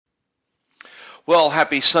Well,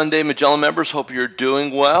 happy Sunday, Magellan members. Hope you're doing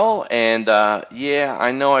well. And yeah, I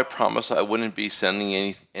know I promised I wouldn't be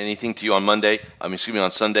sending anything to you on Monday. Excuse me,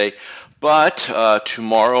 on Sunday. But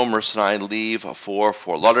tomorrow, Mercer and I leave for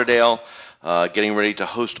Fort Lauderdale, getting ready to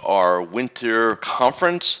host our winter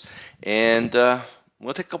conference. And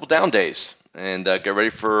we'll take a couple down days and get ready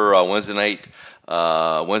for Wednesday night.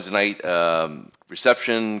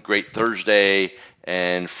 Reception. Great Thursday,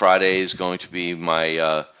 and Friday is going to be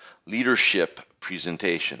my leadership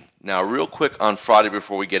presentation. Now, real quick on Friday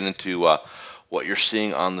before we get into what you're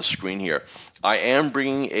seeing on the screen here. I am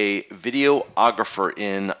bringing a videographer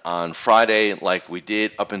in on Friday like we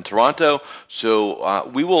did up in Toronto. So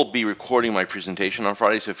we will be recording my presentation on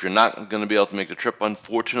Friday. So if you're not going to be able to make the trip,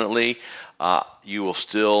 unfortunately, you will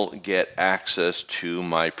still get access to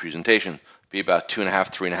my presentation. It'll be about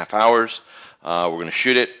 2.5, 3.5 hours. We're going to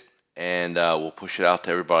shoot it and we'll push it out to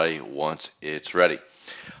everybody once it's ready.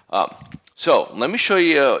 So let me show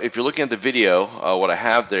you, if you're looking at the video, what I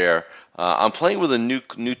have there. I'm playing with a new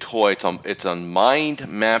toy. It's on mind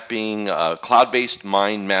mapping, cloud-based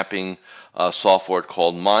mind mapping software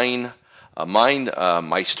called Meister.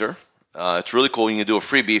 It's really cool. You can do a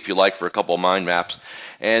freebie if you like for a couple of mind maps.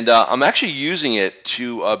 And I'm actually using it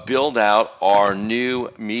to build out our new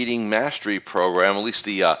meeting mastery program, at least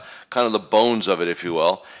the kind of the bones of it, if you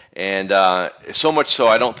will. And so much so,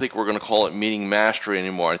 I don't think we're going to call it meeting mastery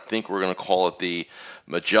anymore. I think we're going to call it the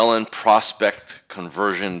Magellan prospect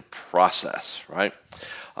conversion process, right?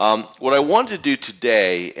 What I wanted to do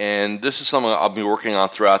today, and this is something I'll be working on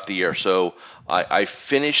throughout the year. So I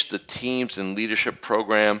finished the teams and leadership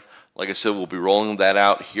program. Like I said, we'll be rolling that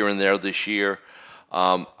out here and there this year.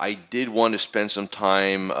 I did want to spend some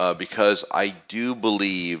time because I do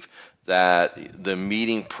believe that the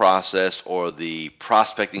meeting process or the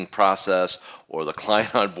prospecting process or the client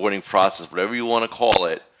onboarding process, whatever you want to call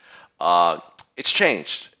it, it's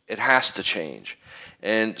changed. It has to change.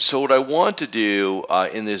 And so what I want to do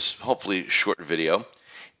in this hopefully short video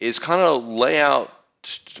is kind of lay out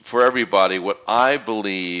for everybody what I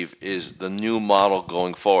believe is the new model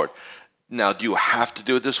going forward. Now, do you have to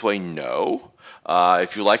do it this way? No.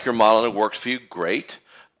 If you like your model and it works for you, great.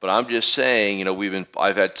 But I'm just saying, you know,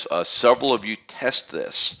 I've had several of you test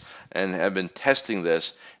this and have been testing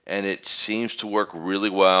this, and it seems to work really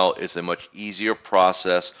well. It's a much easier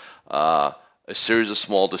process, a series of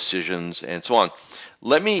small decisions, and so on.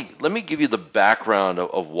 Let me give you the background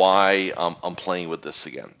of why I'm playing with this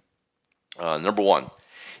again. Number one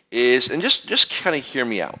is, and just kind of hear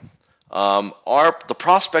me out. The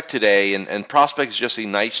prospect today, and prospect is just a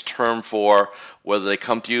nice term for whether they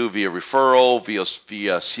come to you via referral, via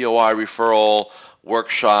COI referral,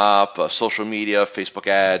 workshop, social media, Facebook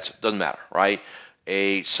ads, doesn't matter, right?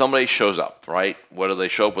 Somebody shows up, right? Whether they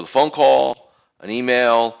show up with a phone call, an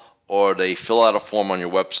email, or they fill out a form on your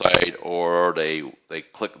website, or they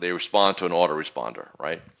respond to an autoresponder,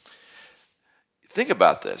 right? Think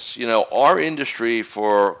about this. You know, our industry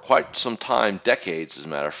for quite some time, decades as a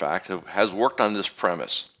matter of fact, has worked on this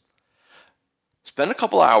premise. Spend a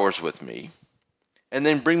couple hours with me and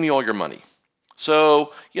then bring me all your money.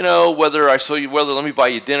 So, you know, whether let me buy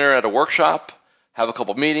you dinner at a workshop, have a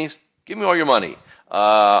couple meetings, give me all your money.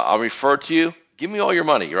 I'll refer to you, give me all your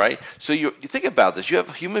money, right? So you think about this. You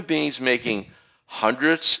have human beings making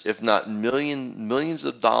hundreds, if not millions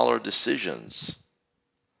of dollar decisions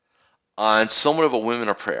on somewhat of a whim and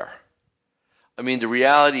a prayer. I mean, the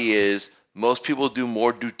reality is most people do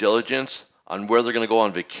more due diligence on where they're going to go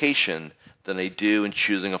on vacation than they do in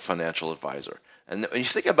choosing a financial advisor. And when you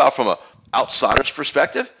think about from an outsider's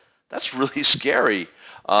perspective, that's really scary in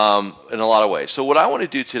a lot of ways. So what I want to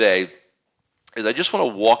do today is I just want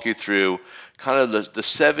to walk you through kind of the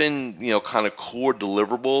 7, you know, kind of core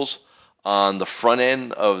deliverables on the front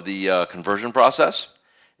end of the conversion process,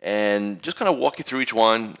 and just kind of walk you through each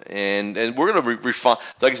one, and we're going to refine.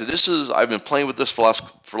 Like I said, I've been playing with this for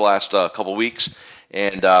the last couple weeks,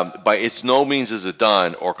 and by it's no means is it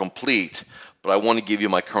done or complete, but I want to give you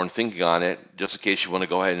my current thinking on it, just in case you want to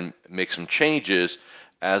go ahead and make some changes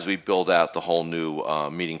as we build out the whole new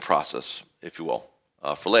meeting process, if you will,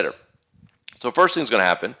 for later. So first thing's going to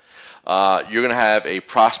happen, you're going to have a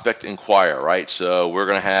prospect inquire, right? So we're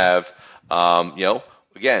going to have, you know,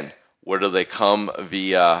 again, whether they come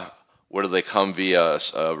via a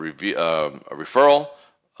referral,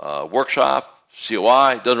 workshop,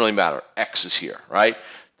 COI, doesn't really matter. X is here, right?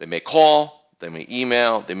 They may call, they may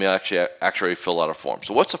email, they may actually fill out a form.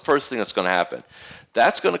 So what's the first thing that's going to happen?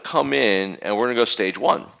 That's going to come in, and we're going to go stage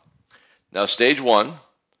 1. Now, stage 1, a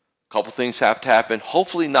couple things have to happen.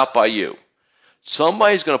 Hopefully not by you.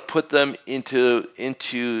 Somebody's going to put them into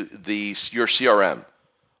your CRM.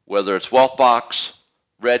 whether it's Wealthbox,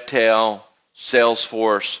 Redtail,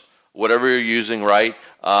 Salesforce, whatever you're using, right?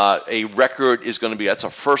 A record is going to be, that's a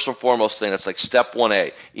first and foremost thing. That's like step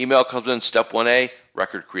 1A. Email comes in, step 1A,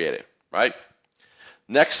 record created, right?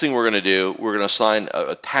 Next thing we're going to do, we're going to assign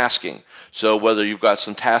a tasking. So whether you've got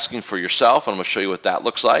some tasking for yourself, and I'm going to show you what that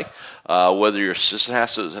looks like, whether your assistant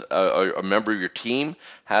has to, a member of your team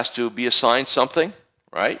has to be assigned something,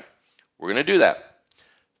 right? We're going to do that.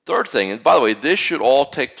 Third thing, and by the way, this should all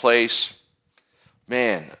take place,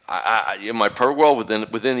 man, in my perfect world,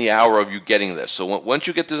 within the hour of you getting this. So once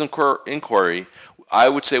you get this inquiry, I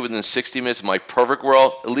would say within 60 minutes, in my perfect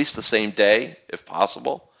world, at least the same day, if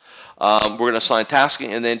possible. We're going to assign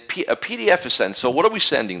tasking, and then a PDF is sent. So what are we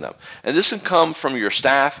sending them? And this can come from your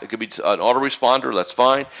staff. It could be an autoresponder. That's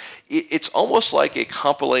fine. It's almost like a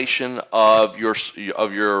compilation of your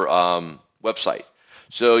website.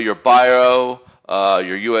 So your bio,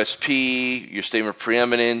 your USP, your statement of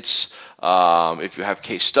preeminence, if you have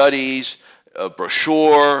case studies, a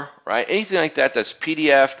brochure, right? Anything like that that's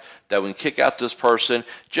PDF that we can kick out to this person,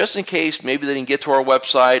 just in case maybe they didn't get to our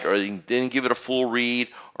website or they didn't give it a full read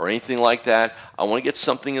or anything like that. I want to get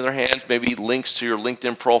something in their hands, maybe links to your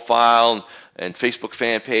LinkedIn profile and Facebook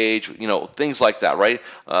fan page, things like that, right?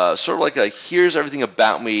 Sort of like here's everything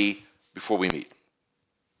about me before we meet.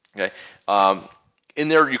 Okay. In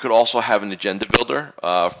there, you could also have an agenda builder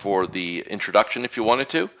for the introduction if you wanted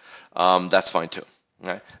to. That's fine too.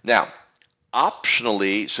 Okay. Now,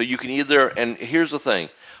 optionally, so you can either, and here's the thing,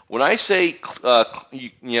 when I say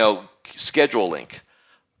schedule link,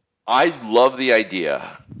 I love the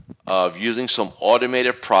idea of using some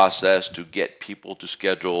automated process to get people to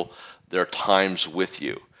schedule their times with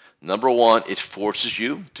you. Number one, it forces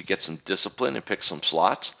you to get some discipline and pick some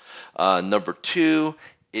slots. Number two,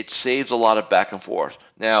 it saves a lot of back and forth.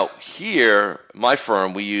 Now here, my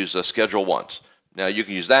firm, we use Schedule Once. Now you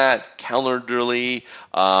can use that, Calendly.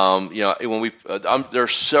 There are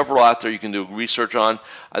several out there you can do research on.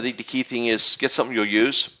 I think the key thing is get something you'll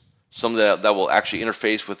use, something that will actually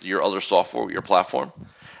interface with your other software, your platform,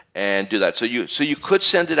 and do that. So you could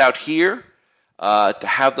send it out here to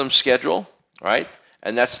have them schedule, right?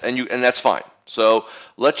 And that's fine. So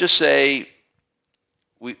let's just say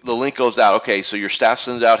the link goes out. Okay, so your staff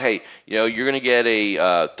sends out, hey, you're going to get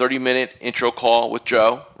a 30-minute intro call with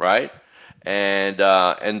Joe, right? And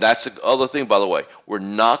that's the other thing, by the way. We're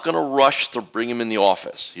not going to rush to bring him in the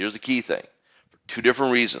office. Here's the key thing, for two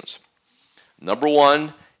different reasons. Number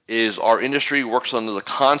one is our industry works under the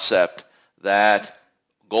concept that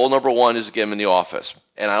goal number one is to get him in the office.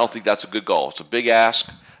 And I don't think that's a good goal. It's a big ask.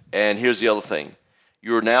 And here's the other thing.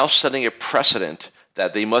 You're now setting a precedent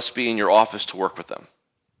that they must be in your office to work with them.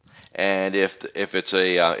 And if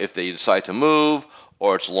they decide to move,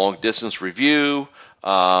 or it's a long distance review,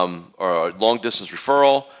 or a long distance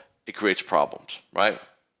referral, it creates problems, right?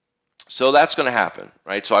 So that's going to happen,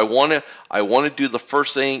 right? So I want to do the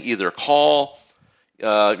first thing, either call, you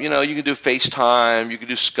can do FaceTime, you can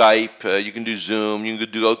do Skype, you can do Zoom, you can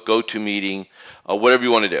do GoToMeeting, whatever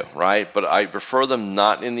you want to do, right? But I prefer them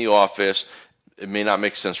not in the office. It may not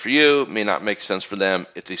make sense for you, it may not make sense for them.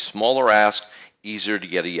 It's a smaller ask, easier to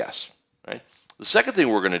get a yes, right? The second thing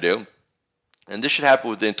we're going to do, and this should happen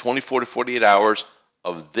within 24 to 48 hours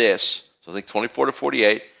of this, so I think 24 to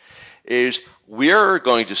 48, is we're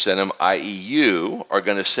going to send them, i.e. you are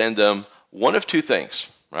going to send them one of two things,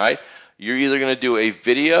 right? You're either going to do a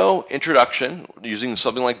video introduction using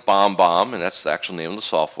something like BombBomb, and that's the actual name of the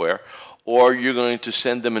software, or you're going to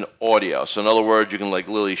send them an audio. So in other words, you can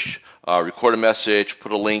literally record a message,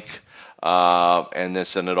 put a link, and then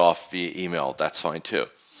send it off via email. That's fine too.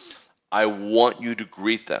 I want you to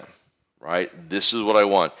greet them, right? This is what I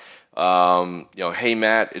want. Hey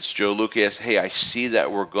Matt, it's Joe Lucas. Hey, I see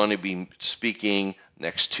that we're going to be speaking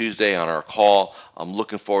next Tuesday on our call. I'm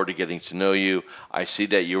looking forward to getting to know you. I see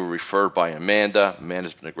that you were referred by Amanda.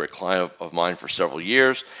 Amanda's been a great client of mine for several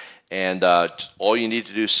years. And all you need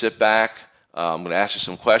to do is sit back. I'm going to ask you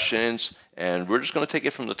some questions, and we're just going to take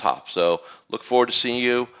it from the top. So look forward to seeing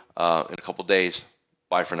you in a couple days.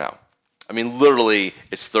 Bye for now. I mean, literally,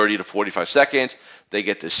 it's 30 to 45 seconds. They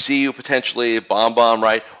get to see you potentially, BombBomb,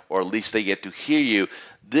 right? Or at least they get to hear you.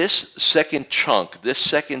 This second chunk, this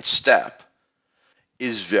second step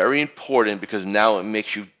is very important because now it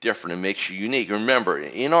makes you different. It makes you unique. Remember,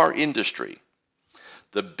 in our industry,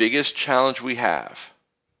 the biggest challenge we have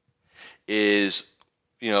is,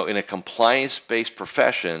 in a compliance-based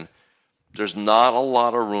profession, there's not a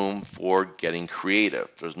lot of room for getting creative.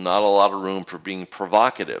 There's not a lot of room for being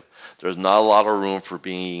provocative. There's not a lot of room for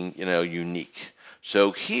being, unique.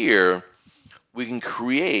 So here, we can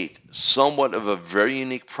create somewhat of a very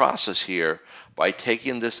unique process here by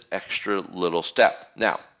taking this extra little step.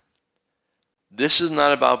 Now, this is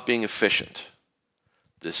not about being efficient.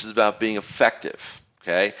 This is about being effective.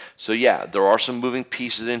 Okay, so yeah, there are some moving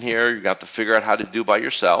pieces in here. You got to figure out how to do by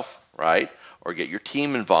yourself, right? Or get your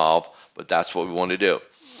team involved, but that's what we want to do.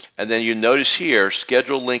 And then you notice here,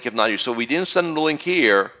 schedule link if not you. So we didn't send the link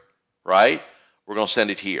here, right? We're going to send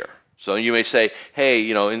it here. So you may say, hey,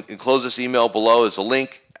 enclose this email below is a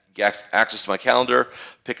link, get access to my calendar,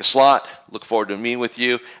 pick a slot, look forward to meeting with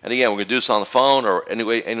you. And again, we're going to do this on the phone or any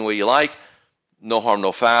way you like. No harm,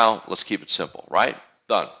 no foul. Let's keep it simple, right?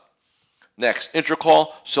 Done. Next, intro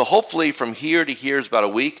call. So hopefully from here to here is about a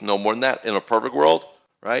week, no more than that in a perfect world,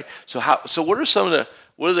 right? So what are some of the,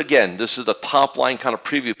 again, this is the top line kind of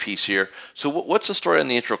preview piece here. So what's the story on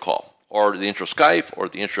the intro call or the intro Skype or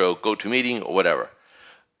the intro GoToMeeting or whatever?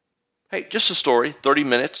 Hey, just a story, 30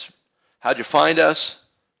 minutes. How'd you find us?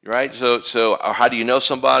 Right? So or how do you know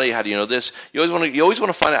somebody? How do you know this? You always want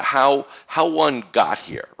to find out how one got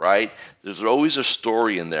here, right? There's always a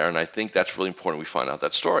story in there, and I think that's really important we find out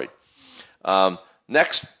that story.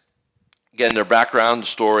 Next, again, their background,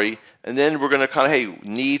 story, and then we're going to kind of, hey,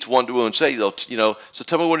 needs, want to, and say, so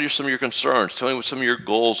tell me what are some of your concerns. Tell me what some of your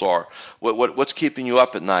goals are. What's keeping you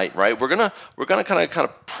up at night, right? We're gonna kind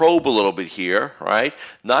of probe a little bit here, right?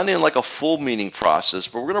 Not in like a full meeting process,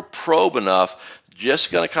 but we're going to probe enough,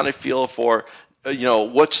 just going to kind of feel for,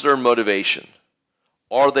 what's their motivation.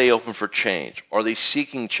 Are they open for change? Are they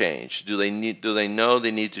seeking change? Do they know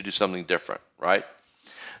they need to do something different, right?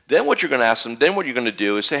 Then what you're going to ask them, then what you're going to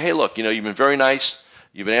do is say, hey, look, you've been very nice.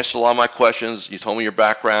 You've been answering a lot of my questions. You told me your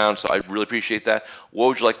background, so I really appreciate that. What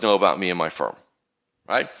would you like to know about me and my firm,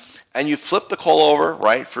 right? And you flip the call over,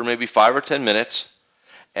 right, for maybe 5 or 10 minutes,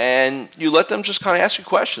 and you let them just kind of ask you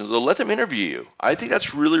questions. Or let them interview you. I think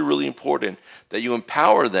that's really, really important that you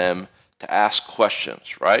empower them to ask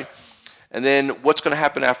questions, right? And then what's going to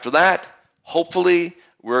happen after that? Hopefully,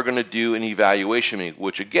 we're going to do an evaluation meeting,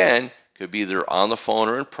 which again, could be either on the phone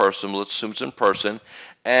or in person. Let's assume it's in person.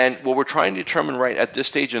 And what we're trying to determine right at this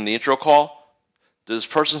stage in the intro call, does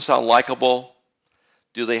this person sound likable?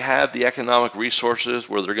 Do they have the economic resources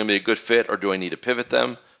where they're going to be a good fit, or do I need to pivot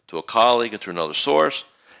them to a colleague and to another source?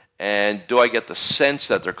 And do I get the sense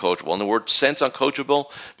that they're coachable? And the word sense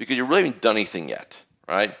uncoachable, because you really haven't done anything yet,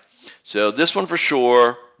 right? So this one for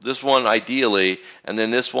sure, this one ideally, and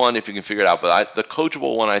then this one if you can figure it out. But the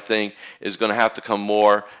coachable one I think is going to have to come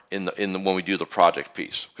more in the when we do the project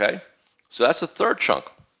piece. Okay, so that's the third chunk.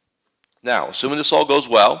 Now, assuming this all goes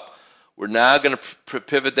well, we're now going to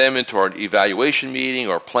pivot them into our evaluation meeting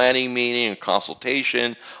or planning meeting or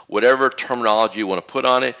consultation, whatever terminology you want to put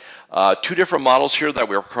on it. Two different models here that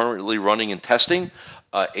we're currently running and testing.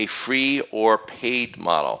 A free or paid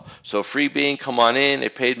model. So free being come on in, a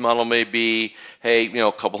paid model may be, hey,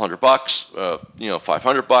 a couple $100,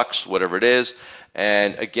 $500, whatever it is.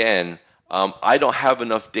 And again, I don't have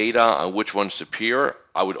enough data on which one's superior.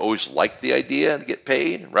 I would always like the idea to get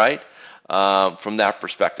paid, right? From that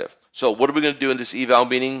perspective. So what are we going to do in this eval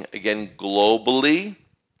meeting? Again, globally,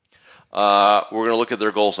 we're going to look at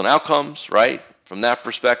their goals and outcomes, right? From that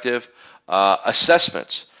perspective,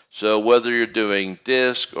 assessments. So whether you're doing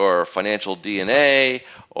DISC or financial DNA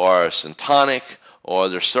or Syntonic or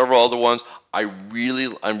there's several other ones, I'm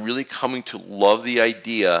really coming to love the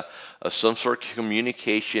idea of some sort of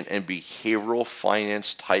communication and behavioral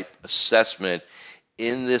finance type assessment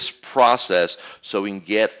in this process so we can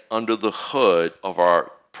get under the hood of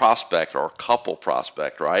our prospect or couple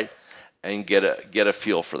prospect, right? And get a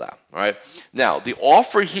feel for that, all right? Now, the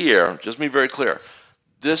offer here, just to be very clear,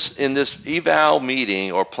 in this eval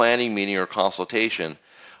meeting or planning meeting or consultation,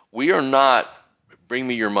 we are not bring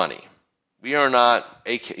me your money. We are not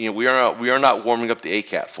we are not warming up the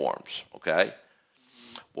ACAT forms. Okay.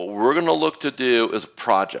 What we're going to look to do is a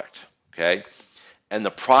project. Okay, and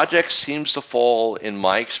the project seems to fall, in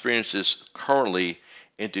my experiences currently,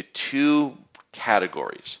 into two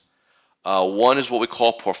categories. One is what we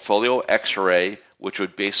call portfolio X-ray, which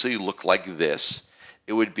would basically look like this.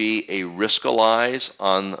 It would be a risk-alize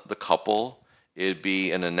on the couple. It'd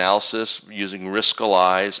be an analysis using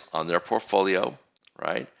risk-alize on their portfolio,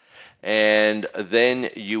 right? And then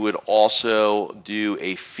you would also do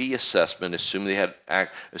a fee assessment, assuming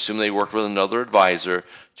they worked with another advisor,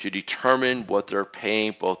 to determine what they're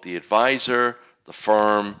paying both the advisor, the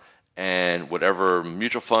firm, and whatever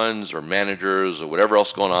mutual funds or managers or whatever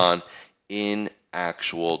else going on in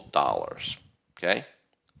actual dollars. Okay,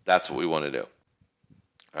 that's what we want to do.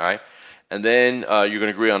 All right, and then you're going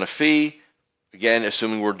to agree on a fee, again,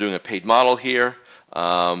 assuming we're doing a paid model here,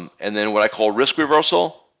 and then what I call risk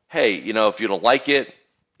reversal. Hey, if you don't like it,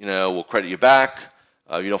 we'll credit you back.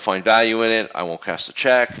 You don't find value in it, I won't cash the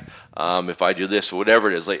check. If I do this or whatever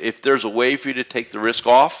it is, like if there's a way for you to take the risk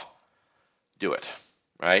off, do it,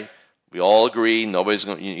 right? We all agree nobody's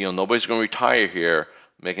going, nobody's going to retire here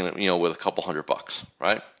making it, with a couple $100,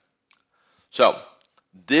 right? So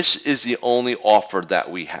this is the only offer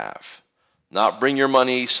that we have. Not bring your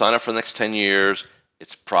money, sign up for the next 10 years.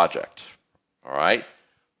 It's project, all right?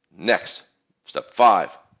 Next, step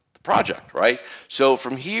 5, the project, right? So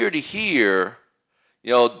from here to here,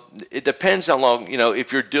 it depends how long,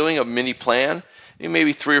 if you're doing a mini plan,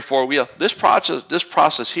 maybe 3 or 4 weeks. This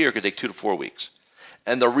process here could take 2 to 4 weeks.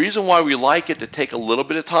 And the reason why we like it to take a little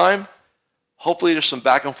bit of time, hopefully there's some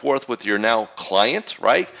back and forth with your now client,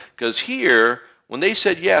 right? Because here, when they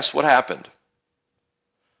said yes, what happened?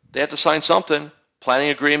 They had to sign something, planning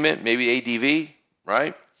agreement, maybe ADV,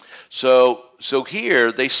 right? So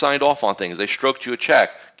here they signed off on things. They stroked you a check,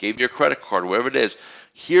 gave you a credit card, whatever it is.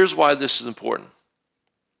 Here's why this is important.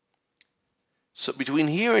 So between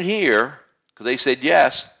here and here, because they said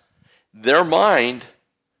yes, their mind,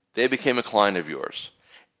 they became a client of yours.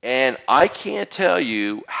 And I can't tell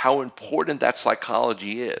you how important that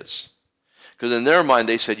psychology is. Because in their mind,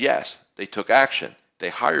 they said yes. They took action. They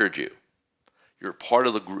hired you. You're part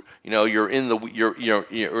of the group. You're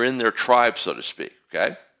in their tribe, so to speak.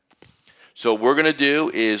 Okay. So what we're going to do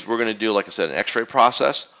is like I said, an X-ray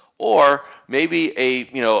process, or maybe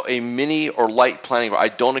a mini or light planning. I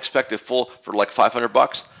don't expect it full for like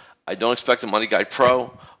 $500. I don't expect a Money Guide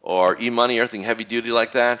Pro or eMoney or anything heavy duty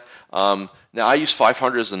like that. Now I use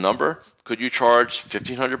 500 as a number. Could you charge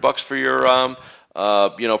 $1,500 for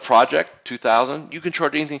your project? 2,000? You can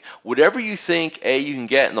charge anything, whatever you think you can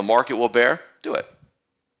get and the market will bear. Do it.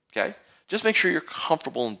 Okay. Just make sure you're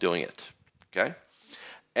comfortable in doing it. Okay.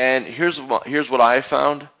 And here's what I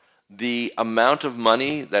found: the amount of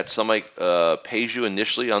money that somebody pays you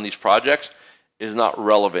initially on these projects is not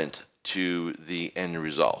relevant to the end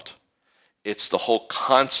result. It's the whole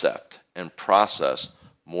concept and process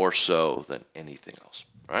more so than anything else,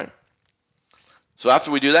 right? So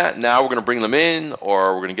after we do that, now we're going to bring them in,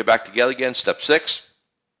 or we're going to get back together again, step 6,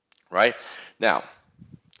 right? Now,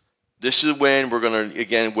 this is when we're going to,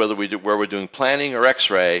 again, where we're doing planning or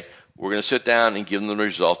X-ray, we're going to sit down and give them the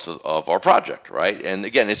results of our project, right? And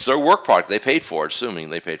again, it's their work product. They paid for it, assuming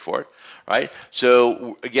they paid for it, right?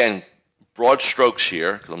 So again, broad strokes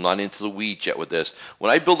here, because I'm not into the weeds yet with this. When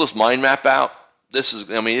I build this mind map out, it's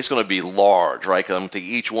going to be large, right? Because I'm going to take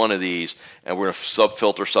each one of these, and we're going to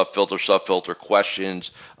sub-filter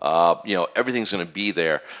questions. Everything's going to be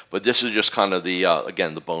there. But this is just kind of the,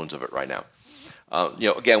 again, the bones of it right now.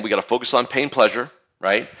 Again, we got to focus on pain, pleasure,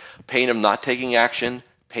 right? Pain of not taking action,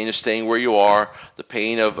 pain of staying where you are, the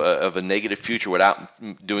pain of a negative future without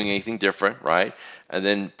doing anything different, right? And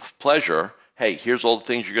then pleasure, hey, here's all the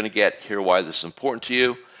things you're going to get, here why this is important to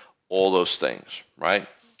you, all those things, right?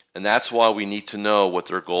 And that's why we need to know what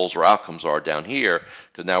their goals or outcomes are down here,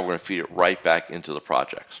 because now we're going to feed it right back into the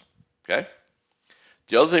projects, okay?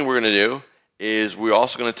 The other thing we're going to do is we're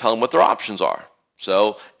also going to tell them what their options are.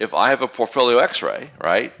 So if I have a portfolio X-ray,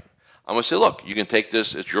 right, I'm going to say, look, you can take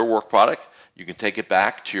this, it's your work product, you can take it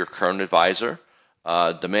back to your current advisor,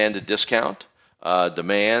 demand a discount,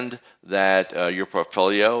 demand that your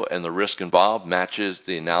portfolio and the risk involved matches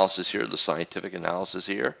the analysis here, the scientific analysis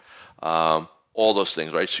here, all those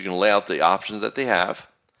things, right? So you can lay out the options that they have.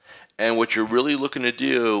 And what you're really looking to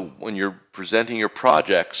do when you're presenting your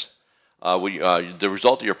projects, the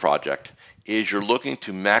result of your project, is you're looking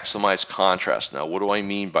to maximize contrast. Now, what do I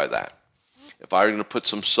mean by that? If I were going to put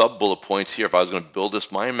some sub-bullet points here, if I was going to build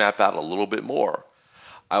this mind map out a little bit more,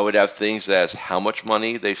 I would have things as how much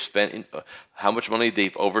money they've spent, how much money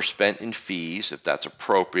they've overspent in fees, if that's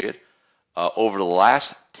appropriate, over the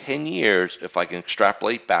last 10 years, if I can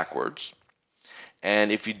extrapolate backwards,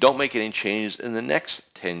 and if you don't make any changes in the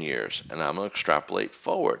next 10 years, and I'm going to extrapolate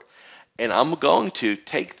forward. And I'm going to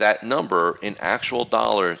take that number in actual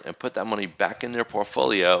dollars and put that money back in their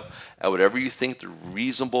portfolio at whatever you think the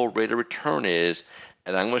reasonable rate of return is,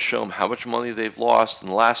 and I'm going to show them how much money they've lost in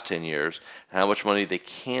the last 10 years and how much money they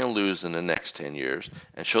can lose in the next 10 years,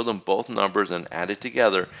 and show them both numbers and add it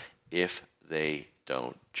together if they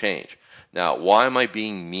don't change. Now, why am I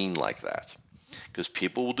being mean like that? Because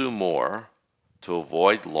people will do more to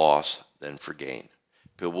avoid loss than for gain.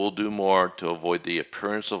 People will do more to avoid the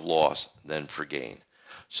appearance of loss than for gain.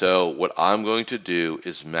 So what I'm going to do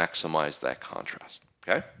is maximize that contrast,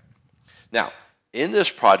 okay? Now, in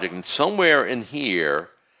this project, and somewhere in here,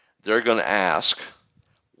 they're going to ask,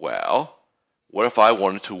 well, what if I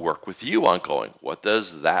wanted to work with you ongoing? What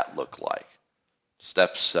does that look like?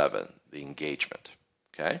 Step 7, the engagement,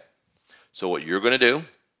 okay? So what you're going to do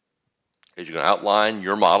is you're going to outline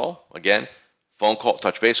your model. Again, phone call,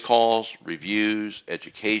 touch base calls, reviews,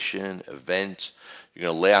 education, events. You're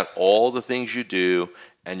going to lay out all the things you do,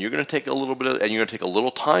 and you're going to take a little bit of, and you're going to take a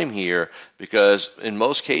little time here because in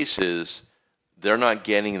most cases, they're not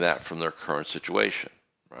getting that from their current situation,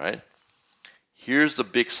 right? Here's the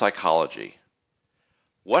big psychology.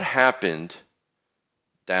 What happened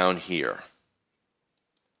down here?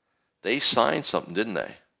 They signed something, didn't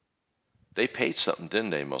they? They paid something,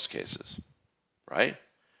 didn't they, in most cases, right?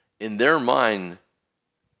 In their mind,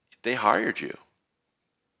 they hired you.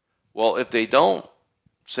 Well, if they don't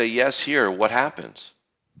say yes here, what happens?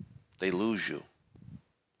 They lose you.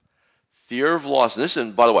 Fear of loss, and this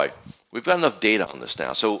is, by the way, we've got enough data on this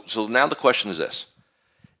now. So now the question is this.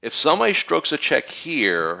 If somebody strokes a check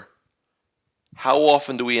here, how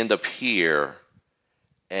often do we end up here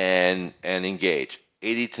and engage?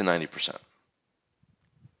 80 to 90%.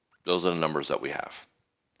 Those are the numbers that we have.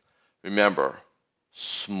 Remember,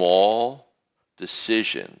 small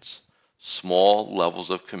decisions, small levels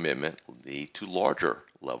of commitment lead to larger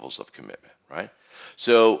levels of commitment, right?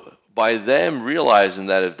 So by them realizing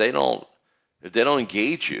that if they don't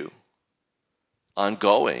engage you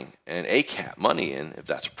ongoing and ACAT money in, if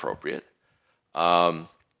that's appropriate, they're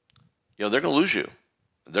going to lose you.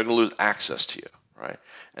 They're going to lose access to you, right?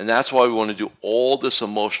 And that's why we want to do all this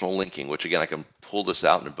emotional linking, which again, I can pull this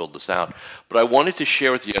out and build this out. But I wanted to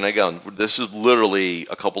share with you, and again, this is literally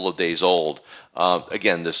a couple of days old.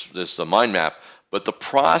 Again, this is a mind map, but the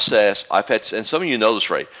process I've had, and some of you know this,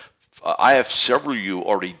 right? I have several of you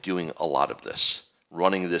already doing a lot of this,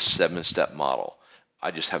 running this 7-step model.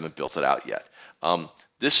 I just haven't built it out yet.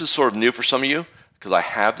 This is sort of new for some of you because I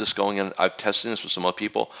have this going in. I've tested this with some other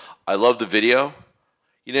people. I love the video.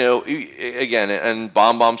 Again, and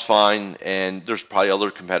BombBomb's fine, and there's probably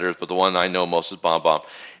other competitors, but the one I know most is BombBomb.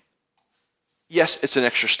 Yes, it's an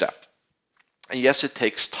extra step, and yes, it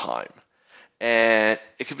takes time, and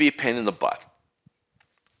it could be a pain in the butt,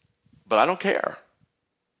 but I don't care.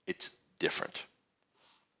 It's different.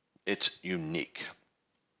 It's unique.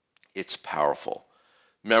 It's powerful.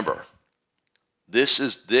 Remember, this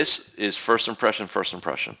is first impression,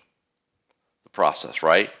 the process,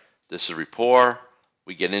 right? This is rapport.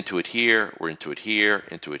 We get into it here, we're into it here,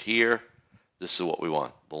 into it here. This is what we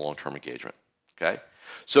want, the long-term engagement, okay?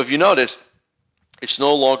 So if you notice, it's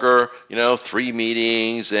no longer, 3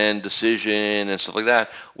 meetings and decision and stuff like that.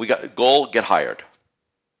 We got goal, get hired.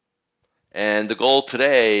 And the goal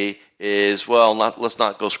today is, let's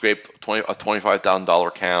not go scrape a $25,000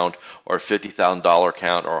 account or a $50,000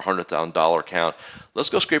 account or a $100,000 account. Let's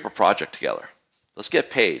go scrape a project together. Let's get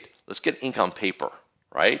paid. Let's get ink on paper,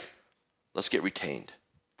 right? Let's get retained.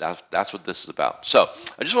 That's what this is about. So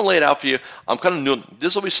I just want to lay it out for you. I'm kind of new.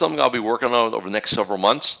 This will be something I'll be working on over the next several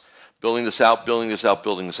months, building this out.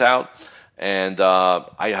 And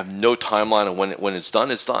I have no timeline on when it's done,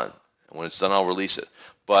 it's done. And when it's done, I'll release it.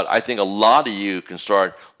 But I think a lot of you can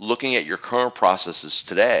start looking at your current processes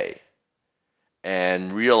today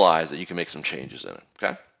and realize that you can make some changes in it,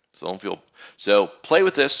 okay? So play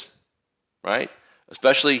with this, right?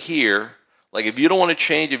 Especially here. Like if you don't want to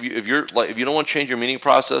change, if you don't want to change your meeting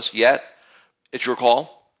process yet, it's your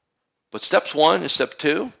call. But steps 1 and step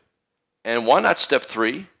 2, and why not step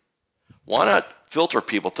 3? Why not filter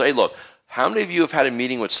people? Say, look, how many of you have had a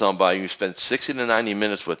meeting with somebody, you spent 60 to 90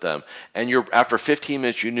 minutes with them, and after 15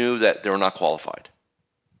 minutes you knew that they were not qualified,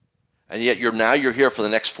 and yet you're here for the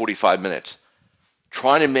next 45 minutes,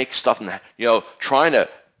 trying to make stuff, trying to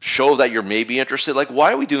show that you're maybe interested. Like,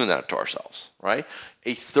 why are we doing that to ourselves, right?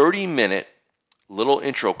 A 30-minute little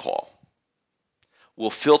intro call will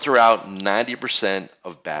filter out 90%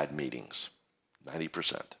 of bad meetings,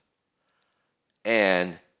 90%.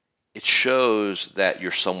 And it shows that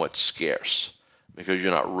you're somewhat scarce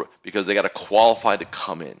because they got to qualify to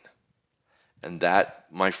come in. And that,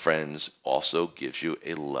 my friends, also gives you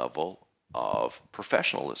a level of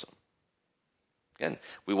professionalism. Again,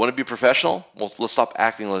 we want to be professional. Well, let's stop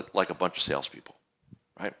acting like a bunch of salespeople,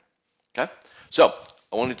 right? Okay. So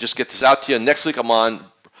I want to just get this out to you. Next week I'm on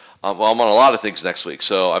a lot of things next week.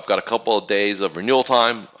 So I've got a couple of days of renewal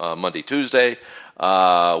time, Monday, Tuesday.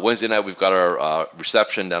 Wednesday night we've got our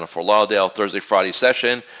reception down in Fort Lauderdale. Thursday, Friday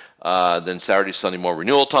session. Then Saturday, Sunday more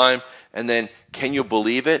renewal time. And then, can you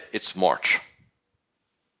believe it? It's March.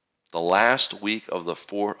 The last week of the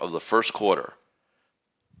first quarter.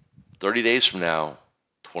 30 days from now,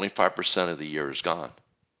 25% of the year is gone.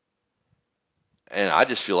 And I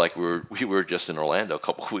just feel like we were just in Orlando a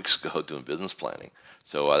couple of weeks ago doing business planning.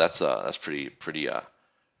 So that's pretty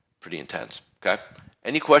intense. Okay.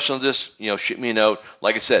 Any questions on this? Shoot me a note.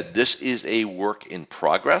 Like I said, this is a work in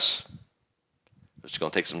progress. It's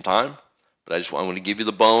going to take some time, but I'm going to give you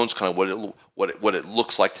the bones, kind of what it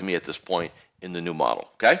looks like to me at this point in the new model.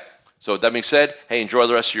 Okay. So with that being said, hey, enjoy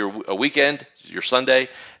the rest of your weekend, your Sunday,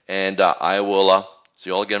 and I will see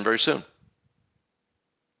you all again very soon.